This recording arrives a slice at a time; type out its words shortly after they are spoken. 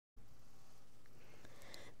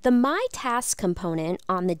The My Tasks component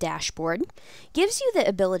on the dashboard gives you the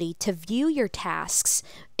ability to view your tasks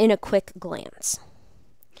in a quick glance.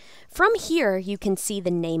 From here, you can see the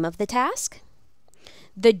name of the task,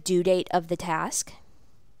 the due date of the task,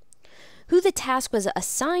 who the task was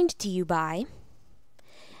assigned to you by,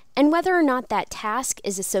 and whether or not that task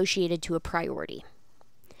is associated to a priority.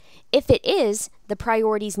 If it is, the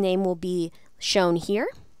priority's name will be shown here.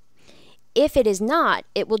 If it is not,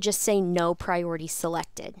 it will just say no priority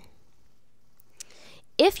selected.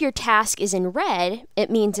 If your task is in red, it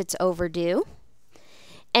means it's overdue.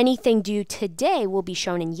 Anything due today will be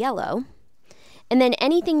shown in yellow. And then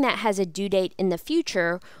anything that has a due date in the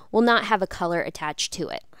future will not have a color attached to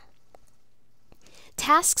it.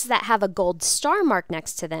 Tasks that have a gold star mark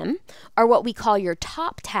next to them are what we call your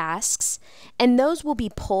top tasks, and those will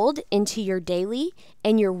be pulled into your daily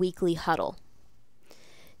and your weekly huddle.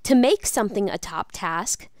 To make something a top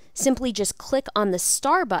task, simply just click on the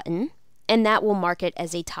star button, and that will mark it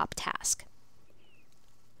as a top task.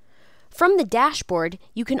 From the dashboard,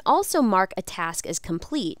 you can also mark a task as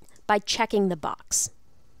complete by checking the box.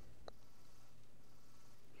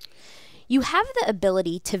 You have the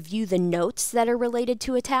ability to view the notes that are related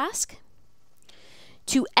to a task,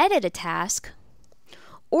 to edit a task,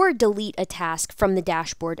 or delete a task from the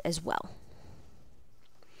dashboard as well.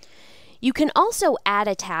 You can also add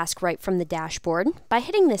a task right from the dashboard by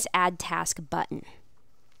hitting this Add Task button.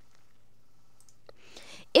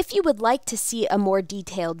 If you would like to see a more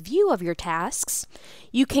detailed view of your tasks,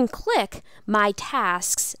 you can click My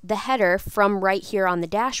Tasks, the header from right here on the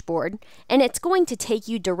dashboard, and it's going to take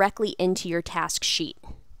you directly into your task sheet.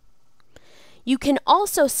 You can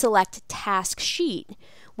also select Task Sheet,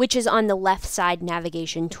 which is on the left side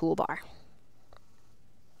navigation toolbar.